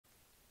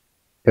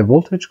A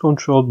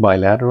voltage-controlled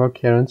bilateral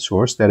current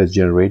source that is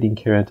generating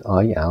current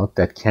I out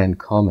that can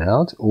come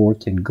out or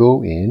can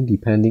go in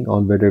depending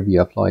on whether we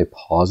apply a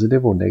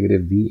positive or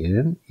negative V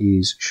in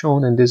is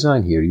shown and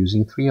designed here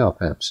using 3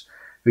 op-amps.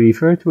 We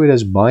refer to it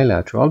as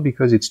bilateral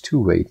because it's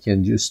two-way. It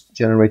can just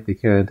generate the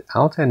current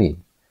out and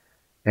in.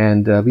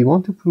 And we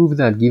want to prove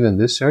that given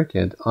this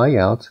circuit, I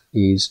out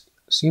is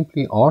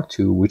simply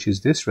R2, which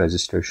is this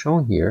resistor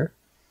shown here,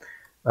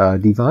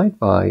 divide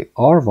by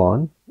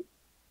R1,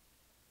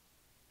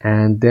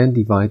 and then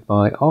divide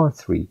by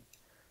R3.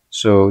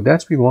 So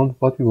that's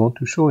what we want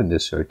to show in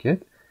this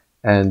circuit.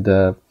 And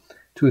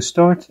to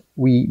start,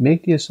 we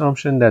make the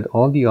assumption that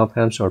all the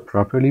op-amps are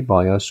properly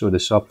biased, so the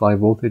supply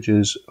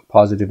voltages,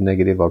 positive,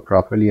 negative, are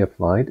properly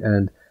applied,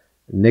 and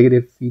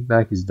negative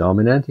feedback is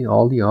dominant in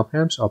all the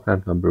op-amps,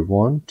 op-amp number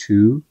 1,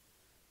 2,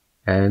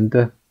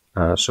 and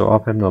so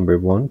op-amp number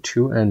 1,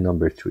 2, and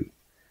number 3,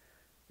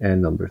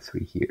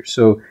 here.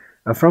 So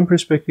from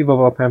perspective of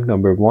op-amp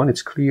number 1,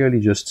 it's clearly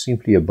just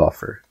simply a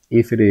buffer.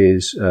 If it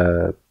is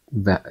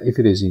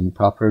in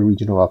proper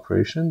region of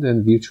operation,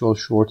 then virtual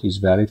short is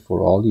valid for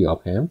all the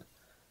op-amp,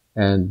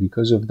 and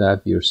because of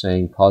that, we are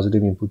saying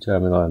positive input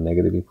terminal and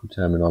negative input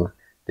terminal,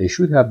 they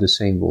should have the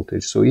same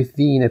voltage. So if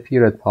V in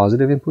appear at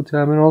positive input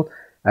terminal,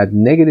 at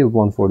negative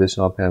 1 for this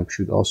op-amp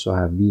should also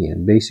have V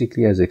in.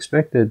 Basically, as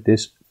expected,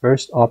 this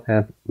first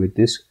op-amp with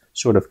this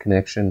sort of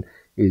connection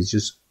is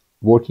just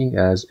working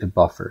as a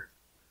buffer,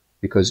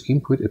 because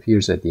input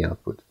appears at the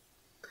output.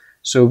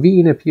 So V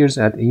in appears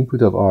at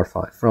input of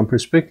R5. From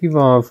perspective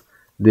of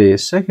the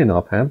second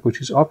op-amp, which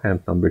is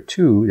op-amp number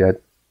 2,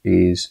 that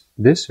is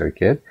this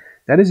circuit,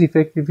 that is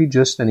effectively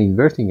just an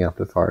inverting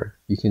amplifier.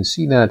 You can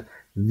see that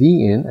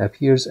V in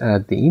appears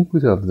at the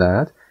input of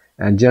that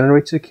and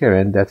generates a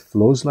current that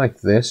flows like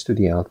this to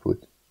the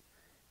output.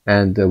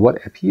 And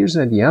what appears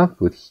at the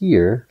output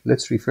here,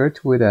 let's refer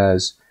to it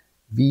as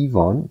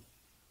V1.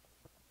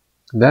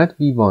 That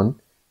V1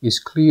 is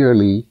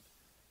clearly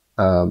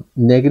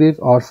negative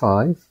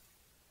R5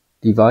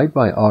 divide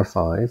by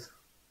R5,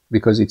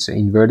 because it's an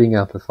inverting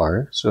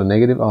amplifier. So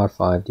negative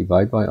R5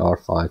 divide by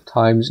R5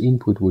 times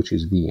input, which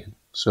is Vn.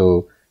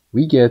 So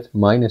we get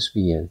minus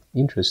Vn.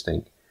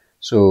 Interesting.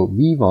 So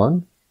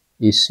V1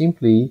 is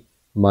simply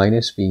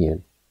minus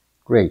Vn.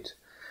 Great.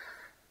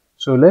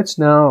 So let's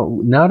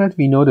now that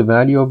we know the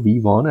value of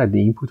V1 at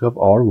the input of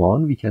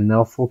R1, we can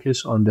now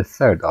focus on the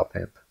third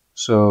op-amp.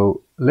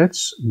 So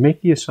let's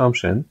make the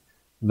assumption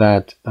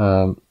that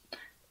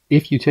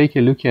if you take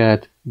a look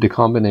at the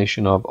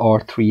combination of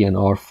R3 and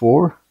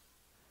R4,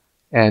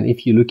 and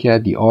if you look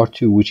at the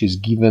R2, which is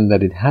given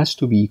that it has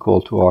to be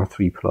equal to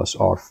R3 plus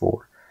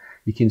R4,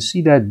 you can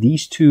see that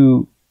these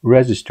two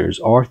resistors,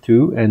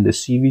 R2 and the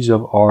series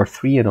of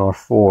R3 and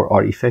R4,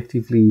 are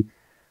effectively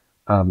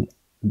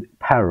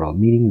parallel,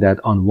 meaning that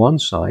on one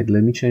side,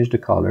 let me change the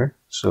color,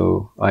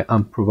 so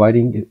I'm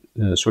providing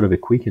sort of a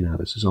quick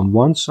analysis. On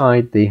one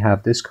side, they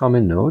have this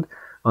common node.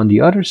 On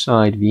the other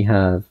side, we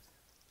have,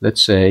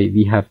 let's say,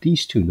 we have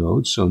these two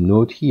nodes, so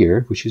node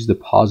here, which is the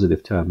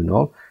positive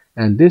terminal,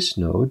 and this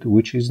node,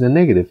 which is the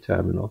negative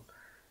terminal.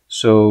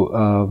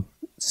 So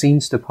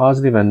since the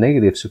positive and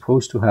negative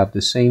supposed to have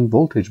the same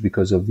voltage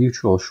because of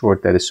virtual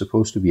short that is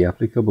supposed to be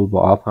applicable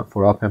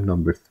for op-amp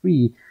number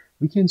 3,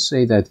 we can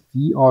say that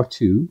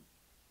VR2,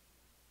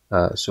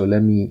 so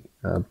let me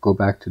go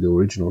back to the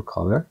original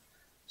color.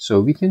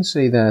 So we can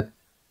say that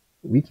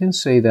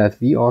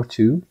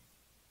VR2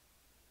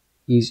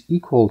 is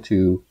equal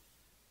to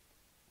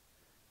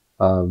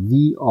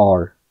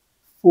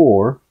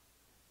VR4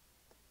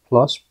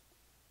 plus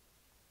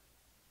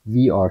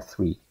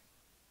VR3.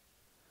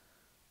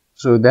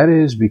 So that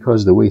is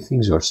because the way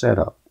things are set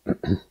up.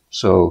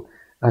 So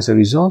as a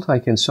result, I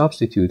can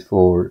substitute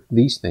for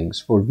these things.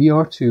 For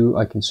VR2,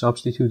 I can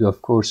substitute,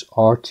 of course,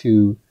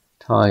 R2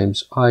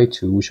 times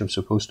I2, which I'm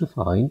supposed to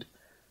find.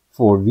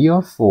 For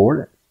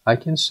VR4, I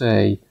can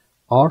say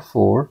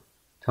R4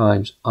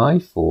 times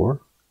I4,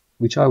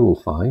 which I will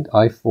find.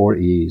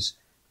 I4 is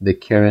the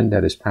current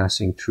that is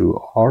passing through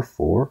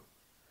R4.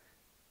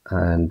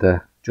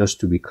 And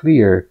just to be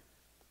clear,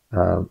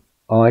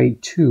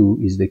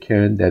 I2 is the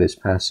current that is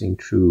passing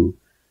through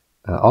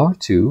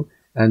R2.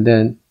 And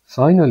then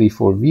finally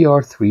for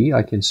VR3,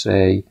 I can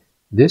say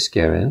this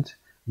current,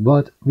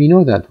 but we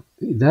know that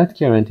that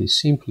current is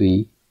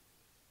simply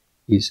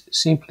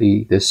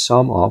the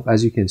sum of,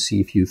 as you can see,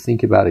 if you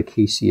think about a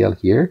KCL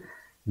here,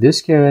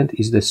 this current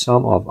is the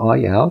sum of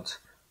I out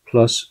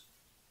plus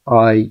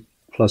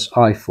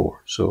I4.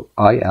 So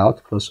I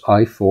out plus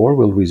I4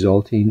 will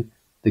result in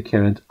the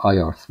current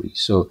IR3.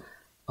 So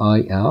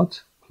I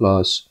out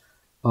plus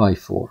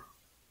I4.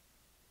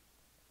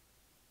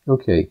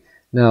 Okay,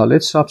 now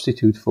let's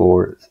substitute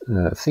for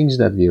things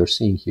that we are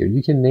seeing here.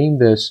 You can name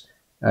this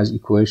as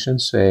equation,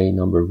 say,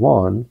 number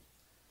 1,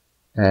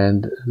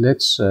 and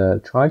let's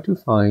try to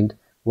find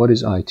what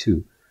is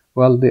I2.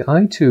 Well, the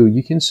I2,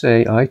 you can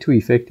say I2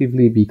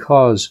 effectively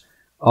because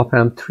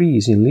op-amp 3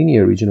 is in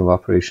linear region of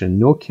operation.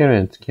 No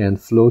current can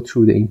flow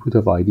through the input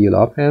of ideal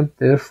op-amp.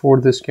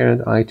 Therefore, this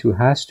current I2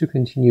 has to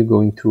continue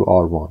going through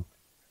R1.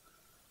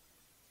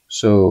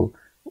 So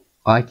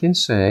I can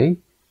say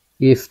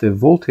if the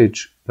voltage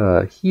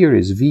here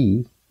is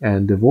V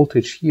and the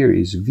voltage here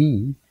is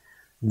V,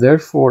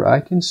 therefore I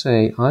can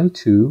say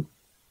I2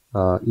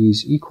 is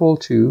equal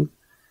to,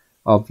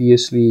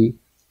 obviously,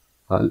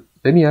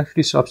 let me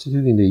actually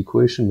substitute in the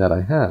equation that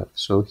I have.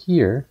 So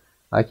here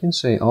I can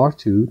say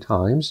R2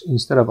 times,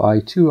 instead of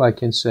I2, I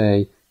can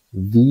say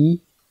V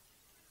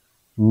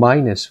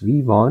minus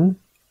V1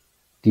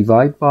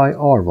 divided by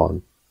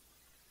R1.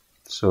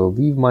 So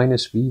V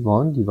minus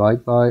V1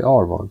 divided by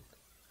R1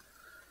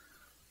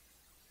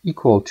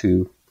 equal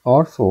to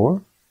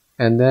R4.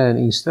 And then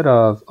instead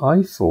of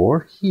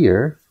I4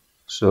 here,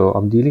 so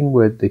I'm dealing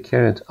with the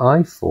current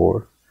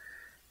I4,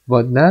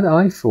 but that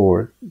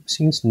I4,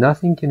 since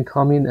nothing can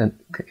come in and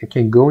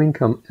can go in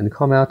and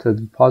come out of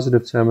the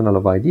positive terminal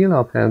of ideal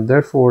op-amp,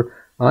 therefore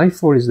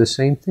I4 is the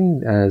same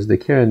thing as the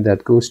current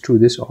that goes through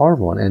this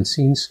R1. And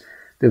since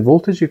the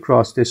voltage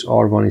across this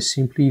R1 is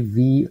simply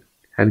V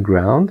and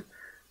ground,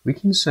 we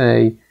can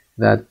say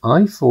that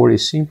I4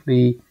 is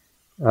simply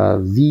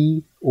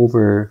V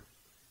over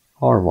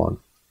R1.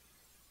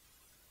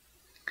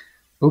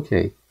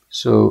 Okay,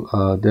 so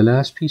the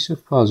last piece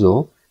of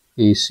puzzle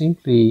is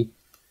simply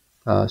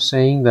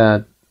saying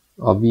that,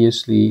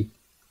 obviously,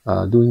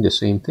 doing the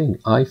same thing.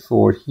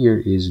 I4 here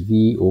is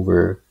V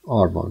over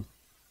R1.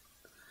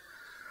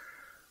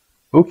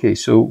 Okay,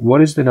 so what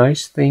is the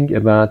nice thing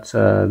about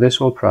this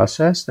whole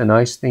process? The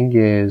nice thing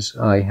is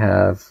I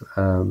have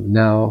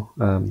now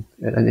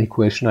an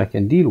equation I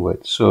can deal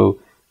with. So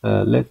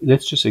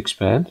let's just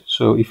expand.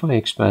 So if I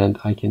expand,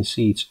 I can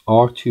see it's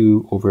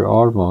R2 over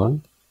R1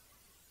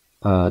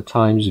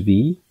 times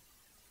V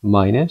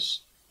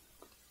minus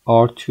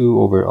R2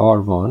 over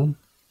R1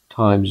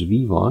 times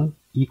V1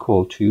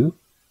 equal to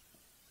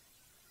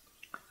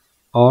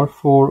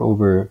R4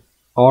 over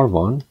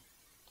R1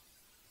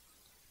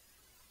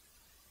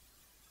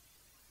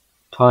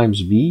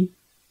 times V,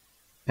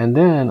 and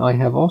then I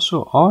have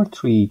also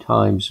R3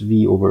 times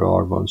V over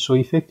R1. So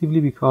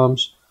effectively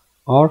becomes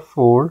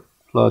R4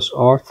 plus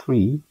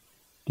R3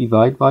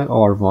 divided by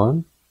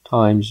R1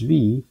 times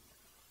V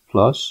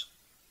plus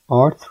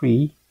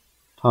R3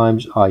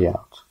 times I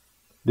out,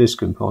 this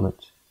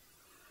component.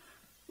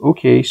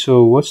 Okay,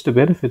 so what's the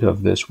benefit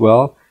of this?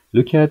 Well,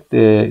 look at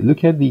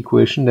the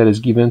equation that is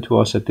given to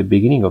us at the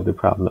beginning of the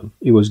problem.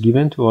 It was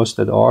given to us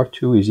that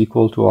R2 is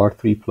equal to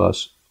R3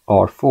 plus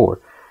R4.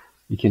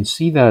 You can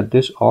see that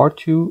this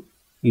R2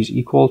 is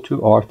equal to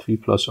R3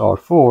 plus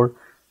R4,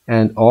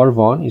 and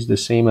R1 is the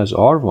same as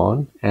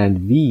R1, and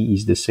V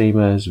is the same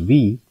as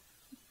V.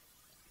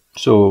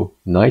 So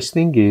nice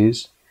thing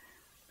is,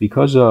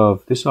 because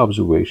of this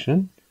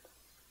observation,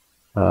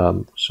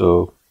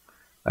 so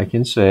I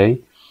can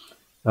say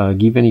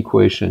given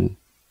equation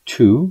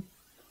 2,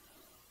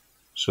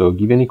 so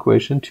given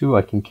equation 2,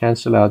 I can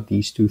cancel out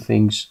these two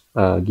things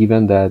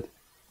given that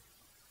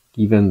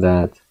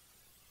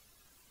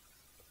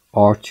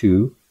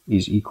R2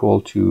 is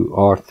equal to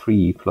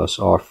R3 plus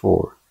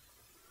R4.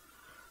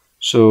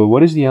 So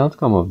what is the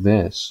outcome of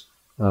this?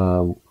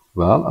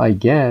 Well, I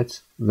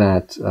get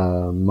that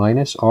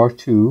minus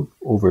R2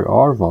 over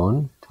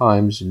R1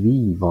 times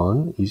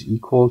V1 is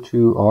equal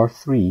to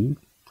R3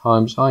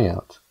 times I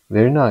out.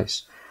 Very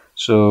nice.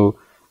 So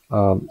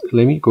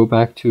let me go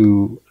back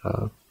to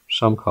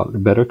some color,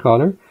 better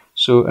color.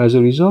 So as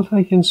a result,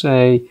 I can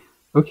say,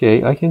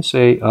 okay, I can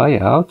say I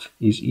out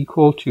is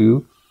equal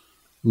to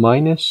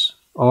minus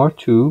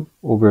R2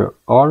 over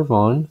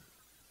R1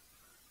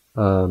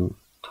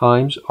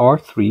 times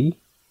R3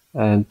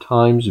 and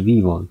times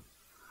V1.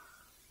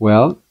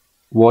 Well,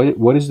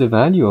 what is the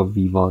value of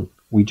V1?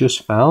 We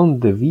just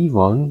found the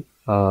V1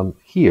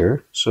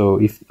 here. So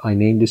if I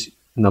name this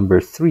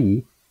number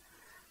 3,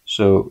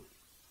 so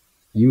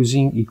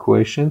using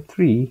equation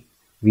 3,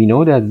 we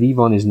know that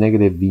V1 is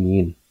negative V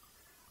in.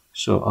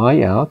 So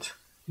I out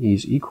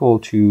is equal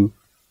to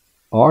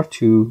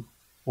R2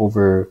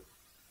 over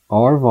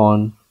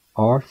R1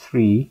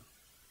 R3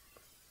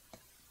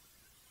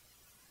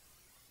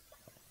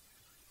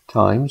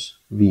 times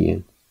V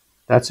in.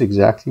 That's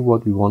exactly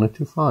what we wanted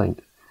to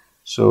find.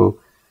 So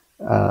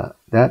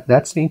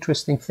that's the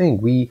interesting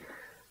thing. We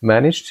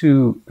managed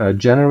to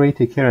generate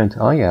a current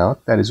I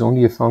out that is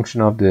only a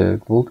function of the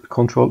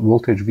controlled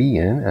voltage V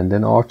in, and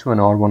then R2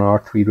 and R1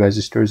 R3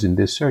 resistors in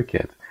this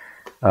circuit.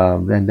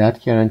 Then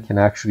that current can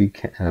actually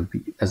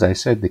be, as I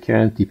said, the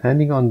current,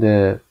 depending on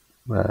the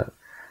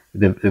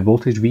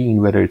voltage V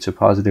in, whether it's a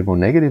positive or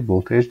negative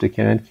voltage, the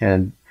current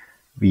can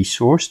be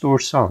sourced or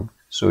sung.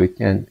 So it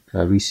can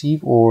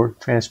receive or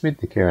transmit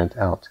the current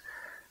out.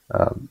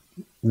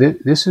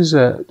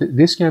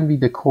 This can be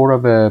the core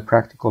of a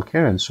practical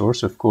current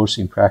source. Of course,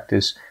 in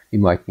practice, you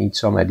might need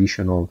some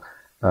additional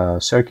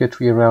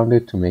circuitry around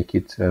it to make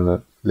it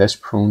less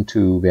prone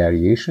to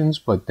variations,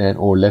 but then,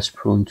 or less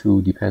prone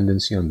to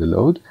dependency on the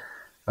load.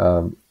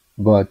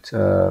 But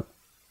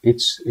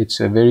it's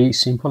a very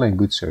simple and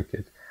good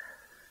circuit.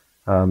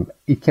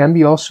 It can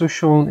be also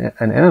shown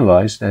and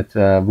analyzed that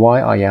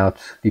why I out,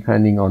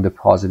 depending on the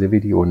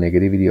positivity or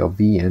negativity of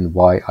V, and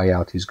why I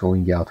out is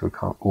going out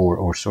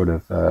or sort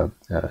of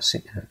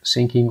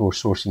sinking or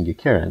sourcing a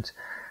current.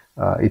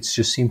 It's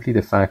just simply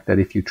the fact that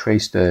if you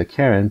trace the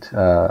current,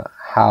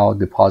 how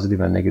the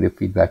positive and negative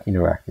feedback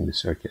interact in the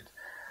circuit.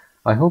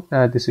 I hope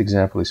that this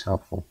example is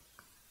helpful.